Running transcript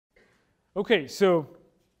Okay, so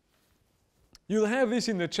you'll have this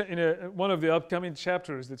in one of the upcoming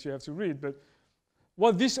chapters that you have to read, but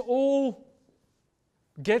what this all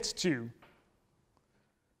gets to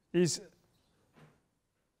is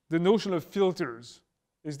the notion of filters,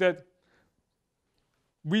 is that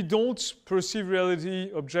we don't perceive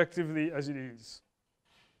reality objectively as it is.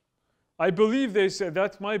 I believe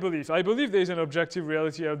that's my belief. I believe there's an objective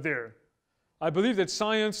reality out there. I believe that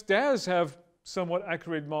science does have somewhat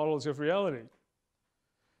accurate models of reality.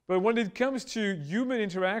 But when it comes to human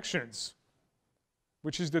interactions,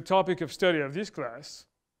 which is the topic of study of this class,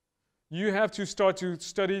 you have to start to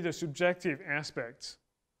study the subjective aspects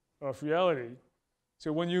of reality.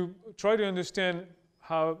 So when you try to understand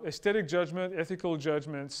how aesthetic judgment, ethical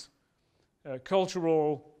judgments,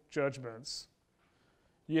 cultural judgments,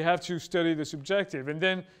 you have to study the subjective. And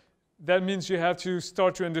then that means you have to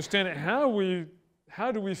start to understand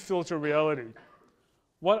how do we filter reality?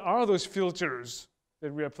 What are those filters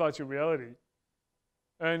that we apply to reality?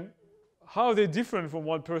 And how are they different from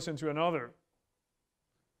one person to another?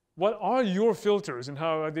 What are your filters, and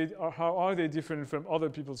how are they different from other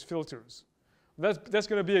people's filters? That's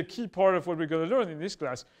going to be a key part of what we're going to learn in this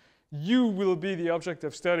class. You will be the object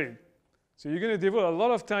of study. So you're going to devote a lot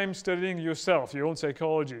of time studying yourself, your own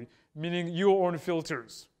psychology, meaning your own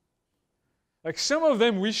filters. Like some of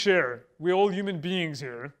them we share. We're all human beings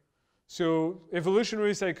here. So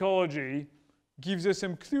evolutionary psychology gives us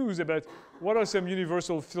some clues about what are some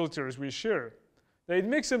universal filters we share. Now, it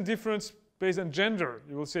makes some difference based on gender.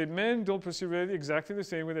 You will say men don't perceive reality exactly the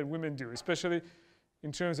same way that women do, especially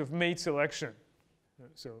in terms of mate selection.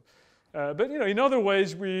 But in other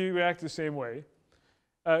ways, we react the same way.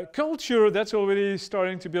 Culture, that's already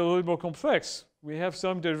starting to be a little more complex. We have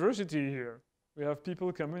some diversity here. We have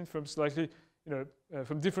people coming from slightly,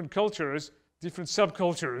 from different cultures, different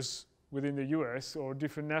subcultures within the US, or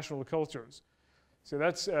different national cultures. So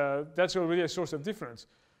that's already a source of difference.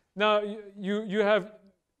 Now, you have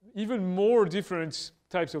even more different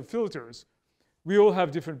types of filters. We all have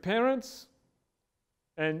different parents,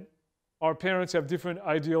 and our parents have different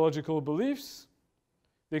ideological beliefs.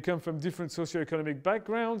 They come from different socioeconomic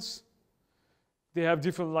backgrounds. They have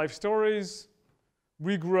different life stories.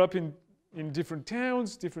 We grew up in different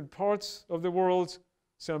towns, different parts of the world,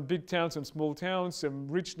 some big towns, some small towns, some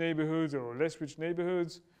rich neighborhoods or less rich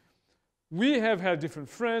neighborhoods. We have had different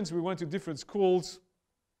friends. We went to different schools.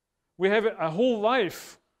 We have a whole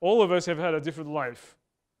life. All of us have had a different life.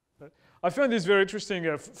 I found this very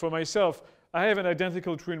interesting for myself. I have an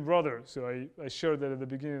identical twin brother, so I shared that at the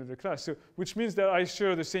beginning of the class, which means that I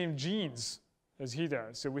share the same genes as he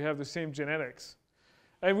does. So we have the same genetics.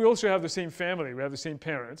 And we also have the same family. We have the same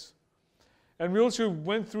parents. And we also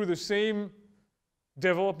went through the same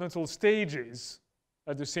developmental stages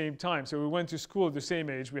at the same time. So we went to school at the same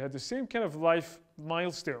age. We had the same kind of life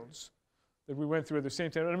milestones that we went through at the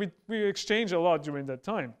same time. And we exchanged a lot during that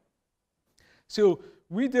time. So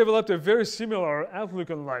we developed a very similar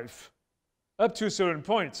outlook on life up to a certain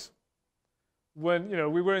point. When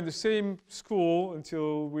we were in the same school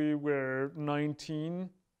until we were 19.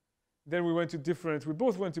 Then we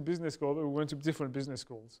both went to business school, but we went to different business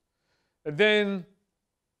schools. And then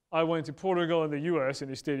I went to Portugal and the US, and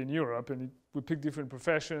he stayed in Europe, and we picked different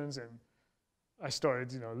professions, and I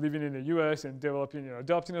started living in the US and developing,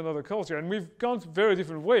 adopting another culture. And we've gone very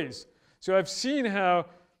different ways. So I've seen how,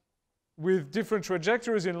 with different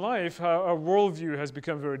trajectories in life, how our worldview has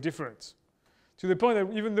become very different. To the point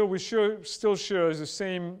that even though we still share the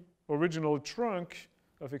same original trunk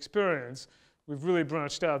of experience, we've really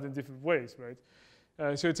branched out in different ways, right?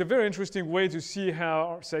 So it's a very interesting way to see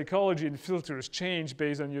how our psychology and filters change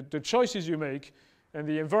based on the choices you make and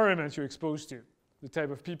the environment you're exposed to, the type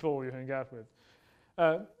of people you hang out with.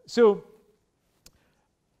 So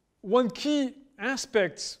one key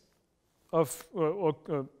aspect of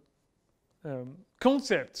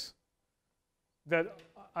concept that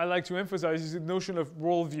I like to emphasize is the notion of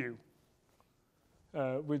worldview,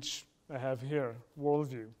 which I have here,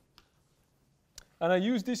 worldview. And I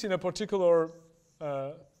use this in a particular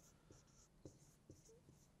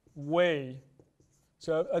way.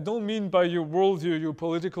 So I don't mean by your worldview your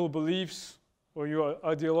political beliefs or your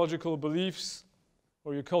ideological beliefs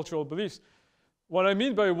or your cultural beliefs. What I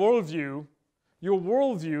mean by worldview, your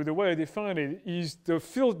worldview, the way I define it, is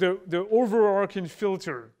the overarching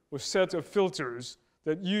filter or set of filters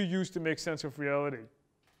that you use to make sense of reality.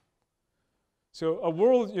 So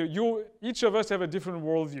each of us have a different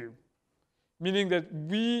worldview, meaning that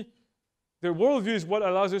the worldview is what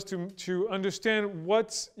allows us to understand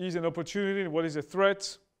what is an opportunity and what is a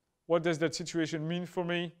threat, what does that situation mean for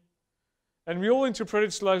me, and we all interpret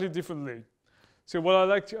it slightly differently. So what I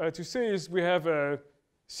like to say is we have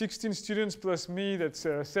 16 students plus me. That's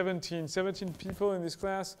 17 people in this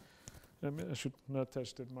class. I should not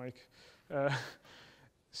touch that mic.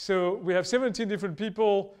 So we have 17 different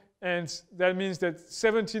people, and that means that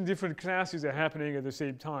 17 different classes are happening at the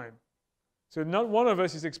same time. So not one of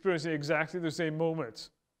us is experiencing exactly the same moment.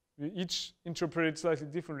 We each interpret it slightly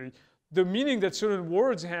differently. The meaning that certain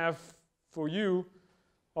words have for you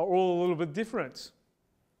are all a little bit different.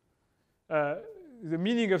 The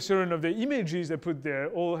meaning of certain of the images that put there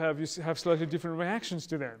all have slightly different reactions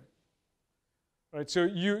to them. Right? So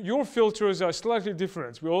your filters are slightly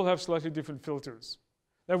different. We all have slightly different filters.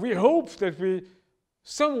 Now we hope that we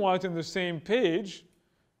somewhat on the same page,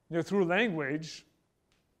 through language,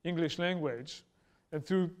 English language, and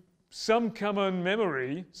through some common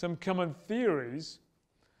memory, some common theories,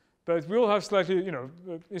 but we'll have slightly,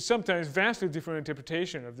 sometimes vastly different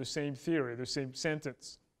interpretation of the same theory, the same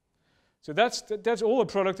sentence. So that's all a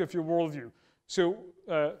product of your worldview. So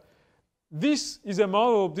this is a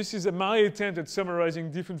model, this is my attempt at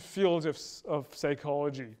summarizing different fields of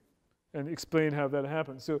psychology and explain how that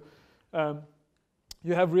happens. So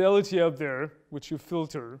you have reality out there, which you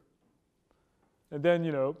filter. And then,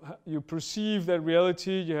 you perceive that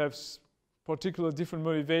reality. You have particular different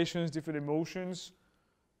motivations, different emotions.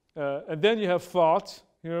 And then you have thought,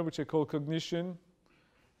 which I call cognition.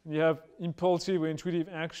 You have impulsive or intuitive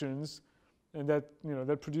actions, and that,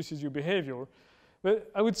 that produces your behavior.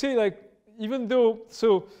 But I would say, even though,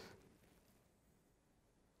 so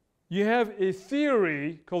you have a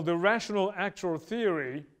theory called the rational actor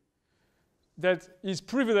theory that is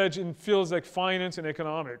privileged in fields like finance and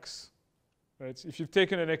economics. Right? If you've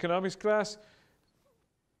taken an economics class,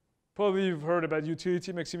 probably you've heard about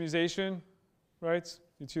utility maximization, right?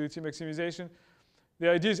 Utility maximization. The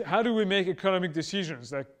idea is, how do we make economic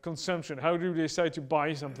decisions like consumption? How do we decide to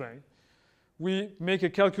buy something? We make a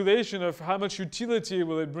calculation of how much utility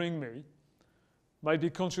will it bring me, might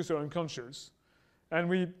be conscious or unconscious. And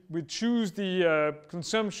we choose the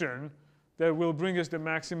consumption that will bring us the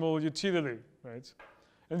maximal utility, right?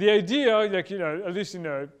 And the idea, at least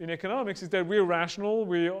in economics, is that we're rational,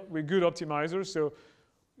 we're good optimizers. So,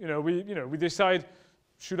 we decide,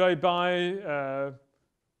 should I buy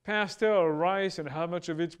pasta or rice, and how much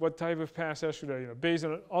of it, what type of pasta should I, based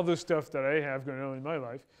on other stuff that I have going on in my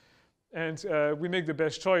life. And we make the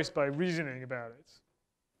best choice by reasoning about it.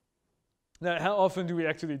 Now, how often do we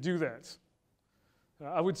actually do that?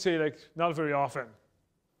 I would say, not very often.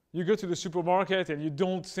 You go to the supermarket and you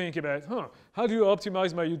don't think about, how do you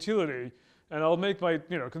optimize my utility? And I'll make my,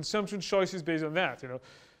 consumption choices based on that.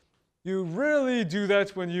 You rarely do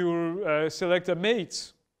that when you select a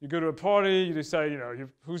mate. You go to a party, you decide,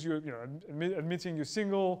 who's your, admitting you're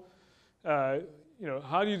single.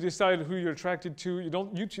 How do you decide who you're attracted to? You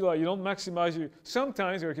don't utilize, you don't maximize your.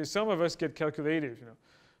 Sometimes, some of us get calculative,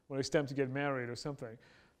 when it's time to get married or something.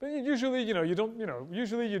 But usually, you don't,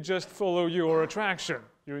 usually you just follow your attraction,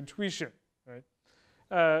 your intuition,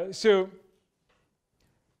 right? So,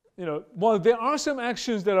 while there are some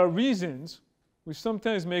actions that are reasons, we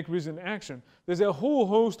sometimes make reasoned action, there's a whole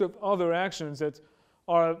host of other actions that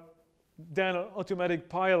are then automatic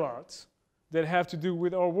pilots that have to do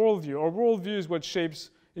with our worldview. Our worldview is what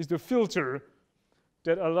is the filter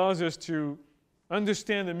that allows us to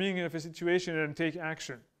understand the meaning of a situation and take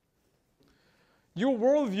action. Your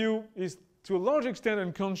worldview is, to a large extent,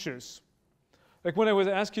 unconscious. Like when I was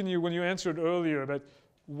asking you, when you answered earlier about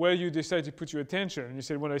where you decide to put your attention, and you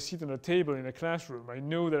said, when I sit on a table in a classroom, I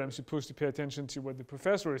know that I'm supposed to pay attention to what the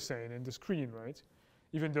professor is saying in the screen, right?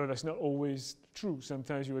 Even though that's not always true.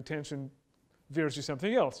 Sometimes your attention veers to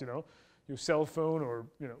something else, your cell phone, or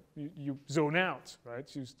you zone out,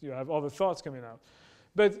 right? You have other thoughts coming out.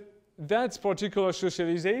 But that particular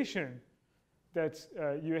socialization that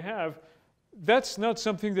you have, that's not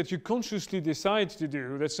something that you consciously decide to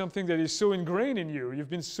do. That's something that is so ingrained in you. You've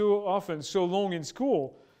been so often, so long in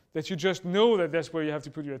school that you just know that that's where you have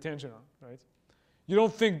to put your attention on, right? You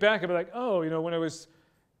don't think back about when I was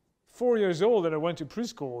 4 years old and I went to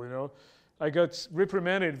preschool, I got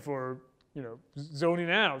reprimanded for, zoning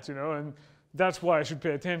out, and that's why I should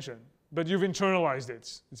pay attention. But you've internalized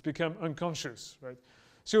it. It's become unconscious, right?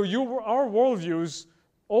 So our worldviews,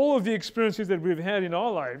 all of the experiences that we've had in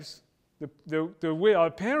our lives, the way our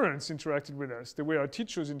parents interacted with us, the way our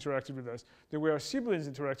teachers interacted with us, the way our siblings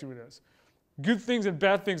interacted with us, good things and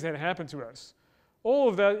bad things that happened to us, all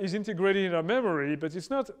of that is integrated in our memory, but it's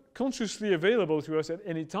not consciously available to us at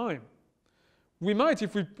any time. We might,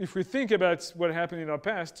 if we think about what happened in our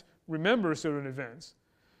past, remember certain events.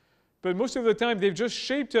 But most of the time, they've just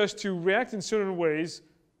shaped us to react in certain ways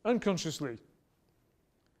unconsciously.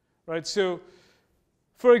 Right? So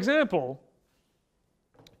For example,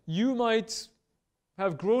 you might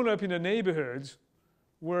have grown up in a neighborhood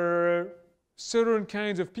where certain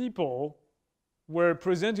kinds of people were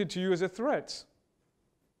presented to you as a threat.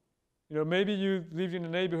 Maybe you lived in a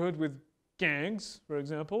neighborhood with gangs, for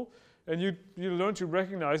example, and you learn to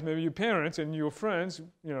recognize, maybe your parents and your friends,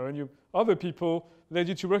 and your other people led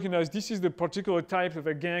you to recognize this is the particular type of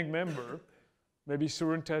a gang member, maybe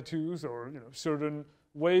certain tattoos or certain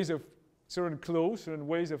ways of, certain clothes, certain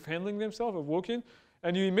ways of handling themselves, of walking,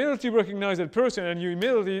 and you immediately recognize that person and you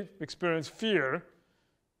immediately experience fear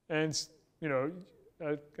and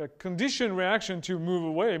a conditioned reaction to move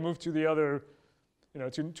away, move to the other,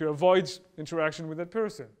 to avoid interaction with that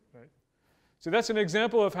person. Right? So that's an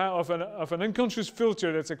example of how of an unconscious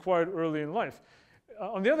filter that's acquired early in life.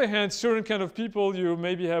 On the other hand, certain kind of people you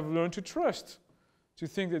maybe have learned to trust, to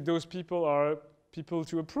think that those people are people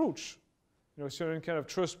to approach, certain kind of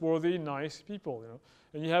trustworthy, nice people,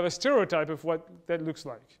 and you have a stereotype of what that looks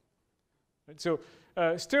like. Right? So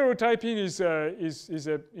stereotyping is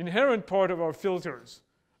an inherent part of our filters.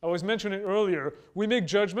 I was mentioning earlier, we make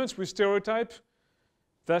judgments with stereotype.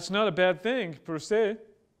 That's not a bad thing per se.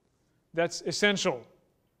 That's essential.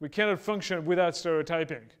 We cannot function without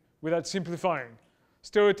stereotyping, without simplifying.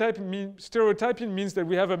 Stereotyping means that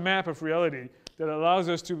we have a map of reality that allows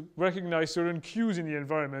us to recognize certain cues in the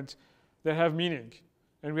environment that have meaning,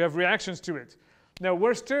 and we have reactions to it. Now,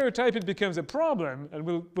 where stereotyping becomes a problem, and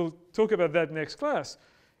we'll talk about that next class,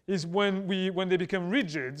 is when they become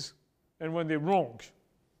rigid and when they're wrong.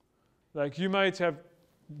 Like you might have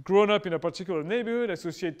grown up in a particular neighborhood,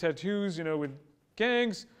 associate tattoos, with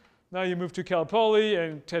gangs. Now you move to Cal Poly,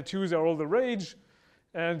 and tattoos are all the rage,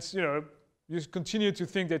 and you continue to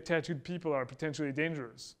think that tattooed people are potentially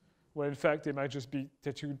dangerous, when in fact they might just be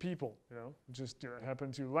tattooed people, just happen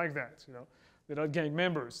to like that, They're not gang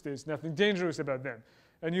members. There's nothing dangerous about them,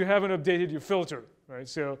 and you haven't updated your filter, right?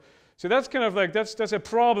 So that's kind of like that's a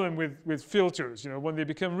problem with filters, when they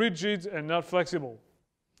become rigid and not flexible,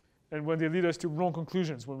 and when they lead us to wrong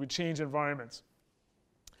conclusions when we change environments.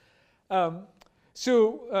 What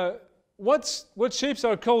shapes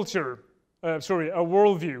our culture? Our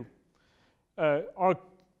worldview.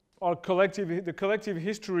 The collective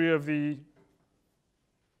history of the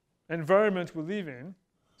environment we live in,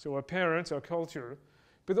 so our parents, our culture,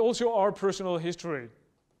 but also our personal history.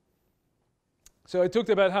 So I talked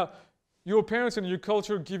about how your parents and your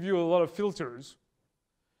culture give you a lot of filters,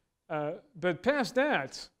 but past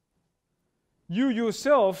that, you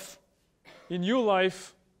yourself, in your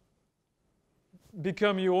life,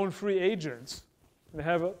 become your own free agents and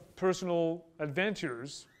have personal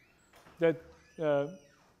adventures that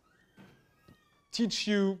teach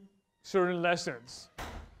you certain lessons.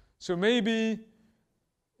 So maybe,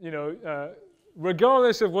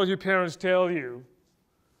 regardless of what your parents tell you,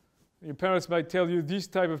 your parents might tell you these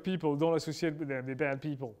type of people, don't associate with them, they're bad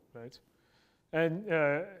people, right? And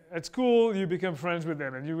at school, you become friends with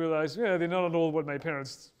them and you realize, yeah, they're not at all what my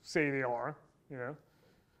parents say they are,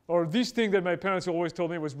 Or this thing that my parents always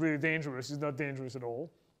told me was really dangerous is not dangerous at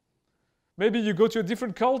all. Maybe you go to a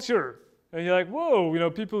different culture and you're like, whoa,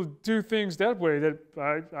 people do things that way that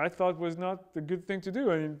I thought was not the good thing to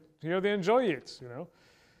do, and here they enjoy it,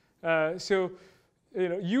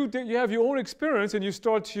 you have your own experience, and you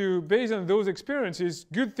start to, based on those experiences,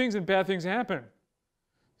 good things and bad things happen.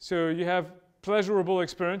 So you have pleasurable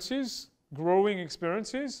experiences, growing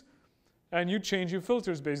experiences, and you change your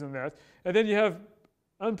filters based on that. And then you have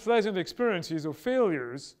unpleasant experiences or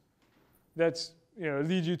failures that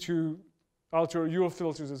lead you to alter your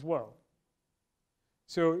filters as well.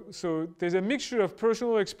 So there's a mixture of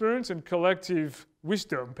personal experience and collective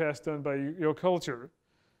wisdom passed on by your culture,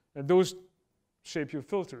 and those shape your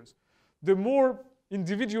filters. The more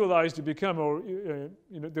individualized you become, or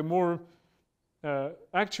the more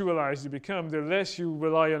actualized you become, the less you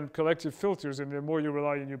rely on collective filters, and the more you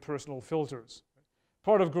rely on your personal filters.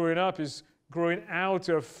 Part of growing up is growing out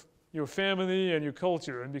of your family and your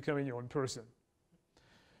culture and becoming your own person.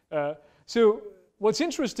 So what's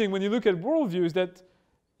interesting when you look at worldview is that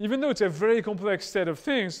even though it's a very complex set of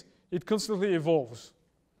things, it constantly evolves.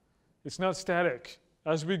 It's not static.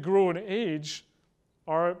 As we grow in age,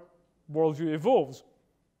 our worldview evolves.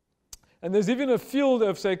 And there's even a field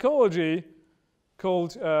of psychology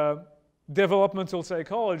called developmental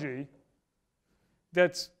psychology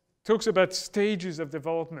that talks about stages of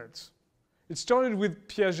development. It started with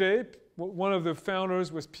Piaget. One of the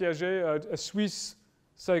founders was Piaget, a Swiss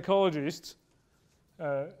psychologist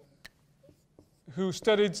who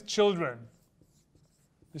studied children.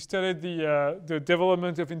 He studied the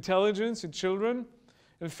development of intelligence in children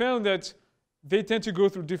and found that they tend to go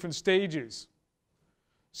through different stages.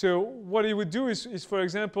 So what he would do is for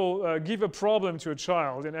example, give a problem to a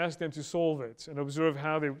child and ask them to solve it, and observe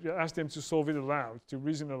how they ask them to solve it aloud, to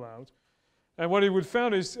reason aloud. And what he would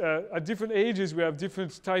find is at different ages we have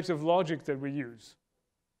different types of logic that we use.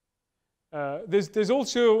 There's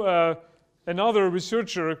also another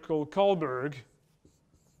researcher called KenWilber's. I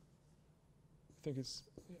think it's,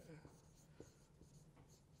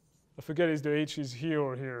 I forget if the H is here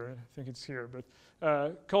or here. I think it's here, but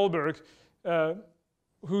KenWilber's,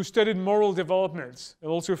 who studied moral development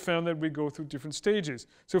and also found that we go through different stages.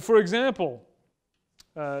 So for example,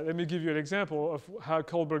 let me give you an example of how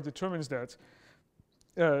KenWilber's determines that.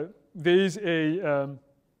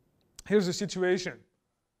 Here's a situation.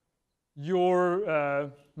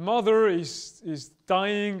 Your mother is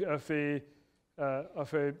dying of a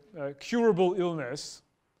curable illness.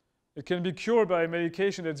 It can be cured by a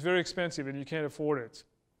medication that's very expensive and you can't afford it.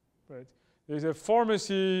 Right? There's a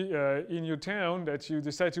pharmacy in your town that you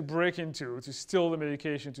decide to break into to steal the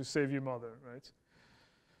medication to save your mother. Right?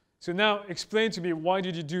 So now explain to me, why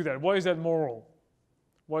did you do that? Why is that moral?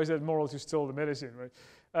 Why is that moral to steal the medicine? Right?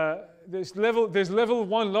 There's level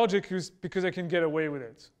 1 logic because I can get away with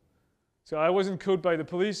it. So I wasn't caught by the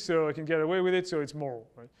police, so I can get away with it, so it's moral.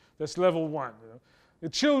 Right? That's level 1. You know? The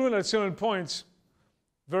children at certain points,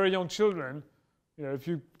 very young children, you know, if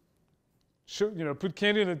you put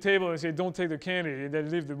candy on the table and say, don't take the candy, and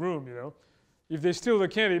then leave the room, you know, if they steal the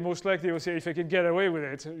candy, most likely they will say, if I can get away with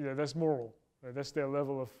it, you know, that's moral. Right? That's their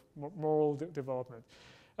level of moral development.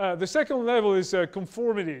 The second level is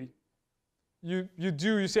conformity. You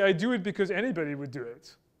say, I do it because anybody would do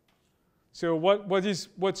it. So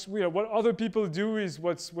what other people do is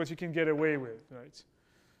what you can get away with, right?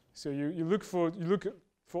 So you look for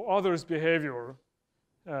others' behavior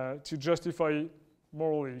to justify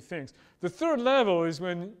morally things. The third level is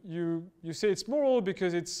when you say it's moral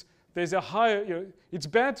because there's a higher, it's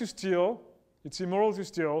bad to steal, it's immoral to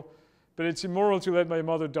steal, but it's immoral to let my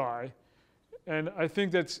mother die. And I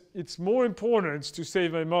think that it's more important to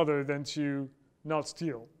save my mother than to not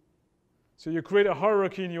steal. So you create a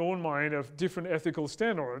hierarchy in your own mind of different ethical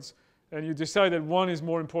standards, and you decide that one is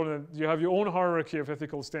more important. You have your own hierarchy of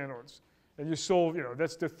ethical standards, and you solve.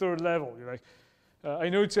 That's the third level. You're like, I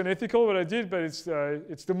know it's unethical what I did, but it's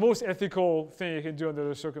the most ethical thing you can do under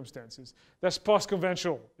the circumstances. That's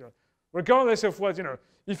post-conventional. Regardless of what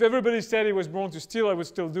if everybody said it was wrong to steal, I would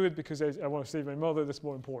still do it because I want to save my mother. That's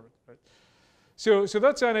more important. Right? So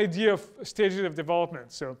that's an idea of stages of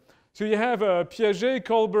development. So you have Piaget,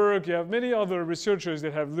 KenWilber's, you have many other researchers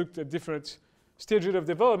that have looked at different stages of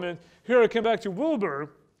development. Here I come back to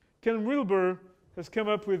Wilber. KenWilber's has come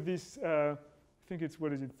up with this, I think it's,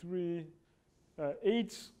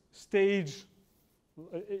 8-stage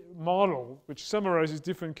model, which summarizes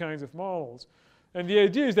different kinds of models. And the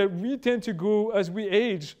idea is that we tend to go, as we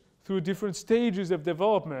age, through different stages of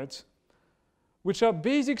development, which are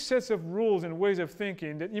basic sets of rules and ways of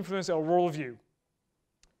thinking that influence our worldview.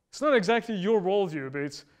 It's not exactly your worldview,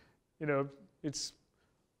 but it's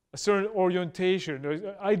a certain orientation,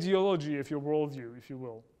 or ideology of your worldview, if you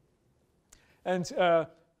will. And the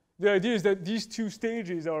idea is that these two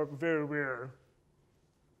stages are very rare.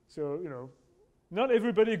 So, not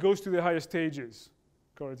everybody goes to the higher stages,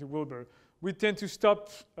 according to Wilber. We tend to stop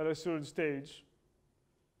at a certain stage.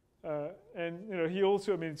 And he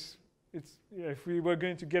also, if we were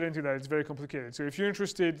going to get into that, it's very complicated. So if you're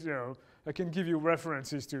interested, I can give you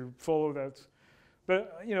references to follow that.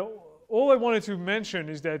 But all I wanted to mention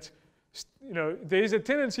is that there is a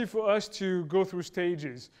tendency for us to go through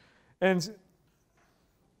stages, and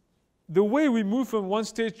the way we move from one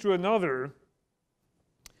stage to another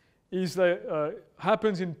is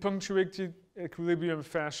happens in punctuated equilibrium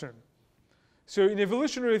fashion. So in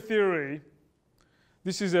evolutionary theory,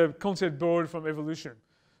 this is a concept borrowed from evolution.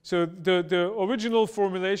 So the original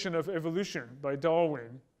formulation of evolution by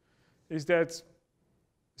Darwin is that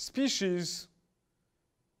species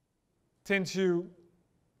tend to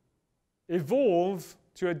evolve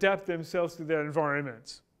to adapt themselves to their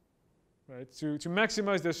environment, right? To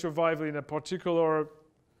maximize their survival in a particular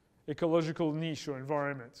ecological niche or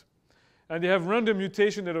environment. And they have random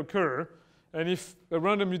mutations that occur, and if a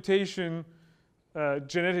random mutation,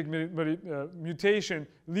 genetic mutation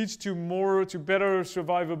leads to better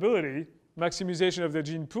survivability, maximization of the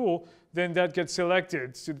gene pool, then that gets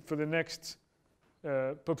selected for the next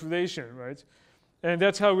population, right? And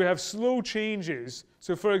that's how we have slow changes.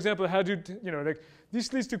 So, for example,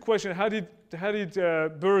 this leads to the question: how did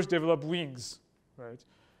birds develop wings, right?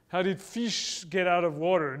 How did fish get out of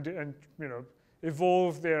water and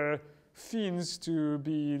evolve their fins to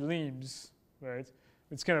be limbs, right?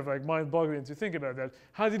 It's kind of like mind-boggling to think about that.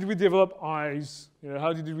 How did we develop eyes?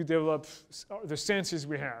 How did we develop the senses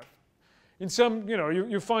we have? In some,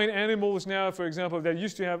 you find animals now, for example, that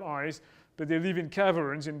used to have eyes, but they live in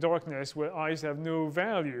caverns in darkness where eyes have no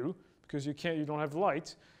value because you don't have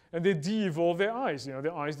light, and they de-evolve their eyes.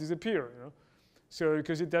 Their eyes disappear. So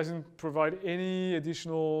because it doesn't provide any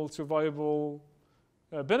additional survivable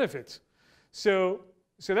benefit. So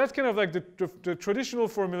that's kind of like the traditional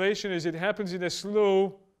formulation is it happens in a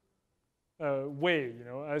slow way,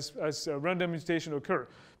 as a random mutation occur.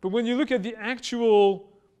 But when you look at the actual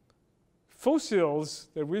fossils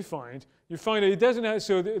that we find, you find that it doesn't have,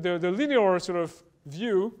 so the linear sort of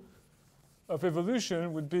view of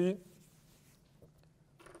evolution would be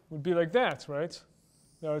like that, right?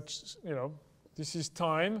 Now, it's, this is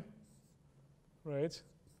time, right?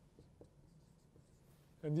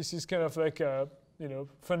 And this is kind of like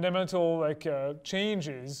fundamental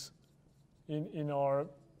changes in our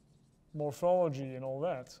morphology and all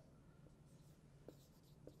that.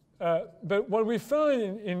 But what we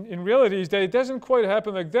find in reality is that it doesn't quite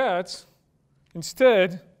happen like that.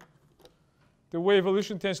 Instead, the way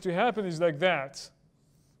evolution tends to happen is like that.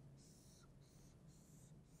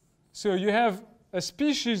 So you have a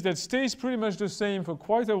species that stays pretty much the same for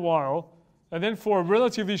quite a while, and then for a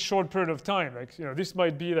relatively short period of time, this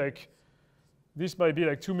might be like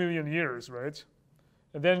 2 million years, right?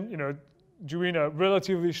 And then during a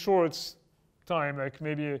relatively short time, like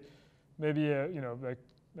maybe like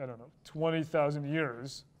I don't know, 20,000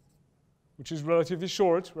 years, which is relatively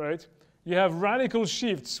short, right? You have radical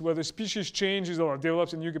shifts where the species changes or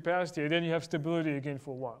develops a new capacity, and then you have stability again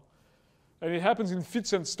for a while. And it happens in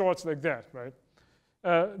fits and starts like that, right?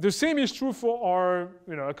 The same is true for our,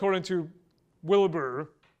 according to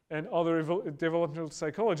Wilber and other developmental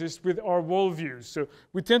psychologists, with our worldviews. So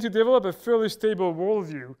we tend to develop a fairly stable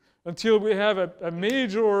worldview until we have a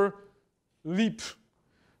major leap.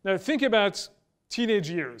 Now think about teenage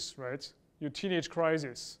years, right? Your teenage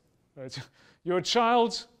crisis, right? You're a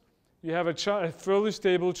child, you have a fairly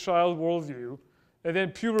stable child worldview, and then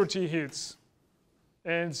puberty hits,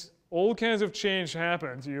 and all kinds of change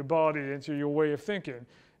happen to your body and to your way of thinking,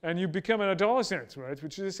 and you become an adolescent, right?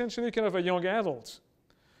 Which is essentially kind of a young adult.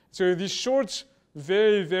 So these short,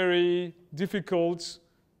 very, very difficult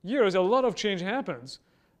years, a lot of change happens,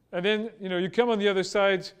 and then you come on the other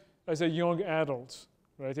side as a young adult.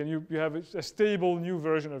 Right? And you have a stable new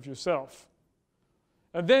version of yourself.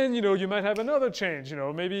 And then you might have another change,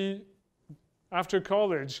 maybe after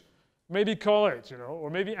college, or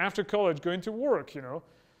maybe after college going to work,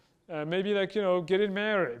 maybe getting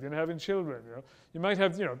married and having children. You might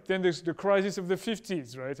have then there's the crisis of the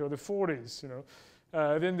 50s, right, or the 40s.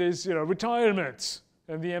 Then there's retirement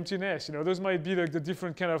and the emptiness. Those might be like the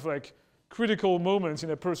different kind of like critical moments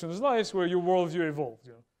in a person's life where your worldview evolved.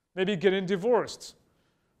 Maybe getting divorced.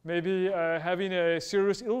 Maybe having a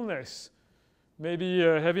serious illness, maybe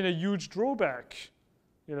having a huge drawback,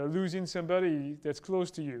 losing somebody that's close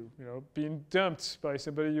to you, being dumped by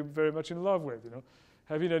somebody you're very much in love with,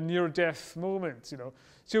 having a near-death moment,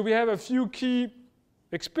 So we have a few key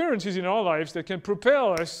experiences in our lives that can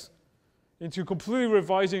propel us into completely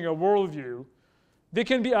revising our worldview. They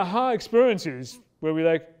can be aha experiences where we're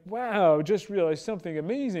like, wow, I just realized something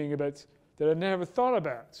amazing that I never thought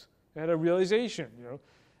about. I had a realization,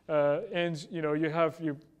 and you have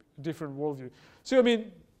your different worldview. So I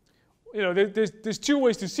mean, there's two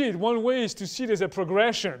ways to see it. One way is to see it as a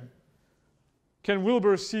progression.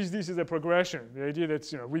 KenWilber's sees this as a progression. The idea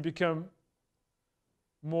that we become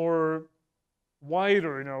more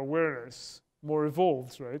wider in our awareness, more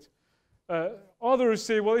evolved, right? Others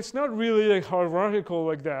say, well, it's not really like hierarchical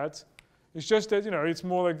like that. It's just that it's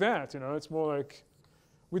more like that. It's more like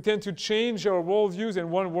we tend to change our worldviews, and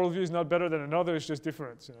one worldview is not better than another. It's just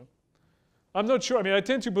different. I'm not sure. I mean, I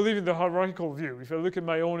tend to believe in the hierarchical view. If I look at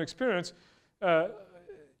my own experience, the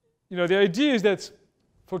idea is that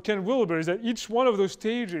for KenWilber is that each one of those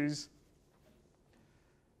stages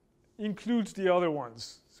includes the other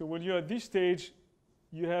ones. So when you're at this stage,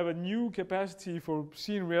 you have a new capacity for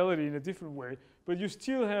seeing reality in a different way, but you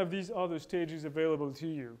still have these other stages available to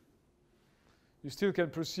you. You still can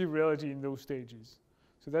perceive reality in those stages.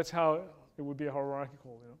 So that's how it would be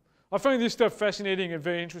hierarchical. I find this stuff fascinating and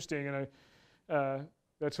very interesting, and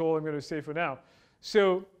that's all I'm going to say for now.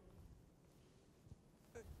 So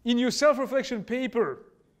in your self-reflection paper,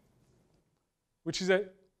 which is a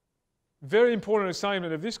very important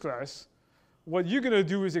assignment of this class, what you're going to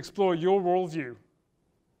do is explore your worldview.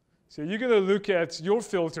 So you're going to look at your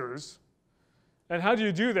filters. And how do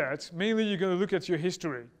you do that? Mainly, you're going to look at your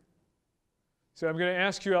history. So I'm going to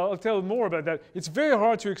ask you, I'll tell more about that. It's very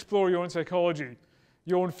hard to explore your own psychology.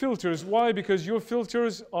 your own filters. Why? Because your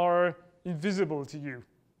filters are invisible to you.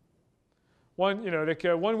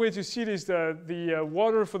 One way to see it is the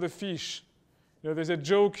water for the fish. There's a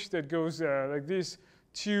joke that goes like this: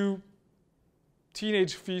 two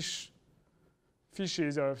teenage fishes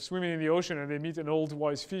are swimming in the ocean, and they meet an old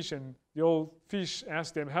wise fish, and the old fish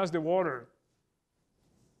asks them, "How's the water?"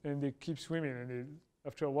 And they keep swimming, and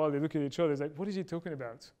after a while they look at each other. It's like, what is he talking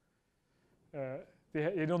about?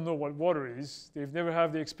 They don't know what water is. They've never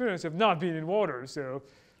had the experience of not being in water, so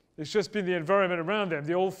it's just been the environment around them.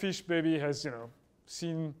 The old fish maybe has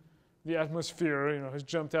seen the atmosphere, has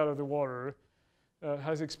jumped out of the water,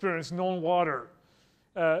 has experienced non-water.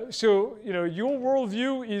 So your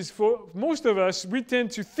worldview is, for most of us, we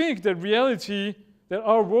tend to think that that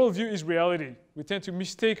our worldview is reality. We tend to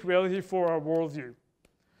mistake reality for our worldview.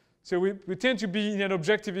 So we tend to be in an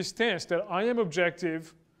objectivist stance, that I am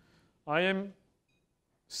objective, I am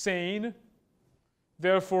sane,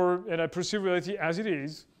 therefore, and I perceive reality as it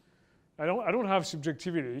is. I don't have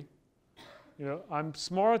subjectivity. I'm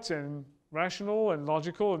smart and rational and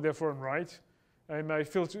logical, and therefore I'm right. And my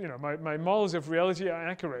filter, my models of reality are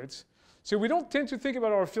accurate. So we don't tend to think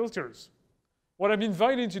about our filters. What I'm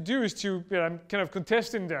inviting to do is I'm kind of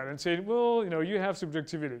contesting that and saying, well, you have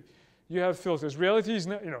subjectivity, you have filters. Reality is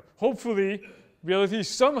not, hopefully, reality is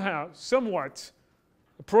somewhat,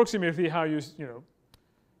 approximately how you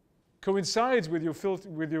coincides with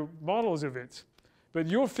your models of it. But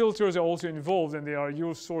your filters are also involved, and they are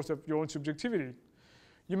your source of your own subjectivity.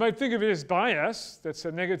 You might think of it as bias. That's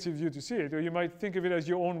a negative view to see it. Or you might think of it as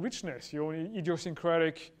your own richness, your own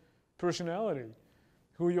idiosyncratic personality,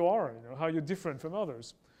 who you are, how you're different from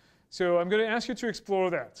others. So I'm going to ask you to explore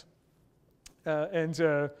that. And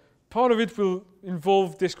part of it will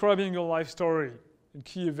involve describing your life story and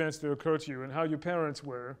key events that occur to you, and how your parents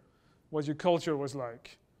were, what your culture was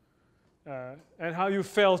like, and how you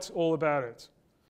felt all about it.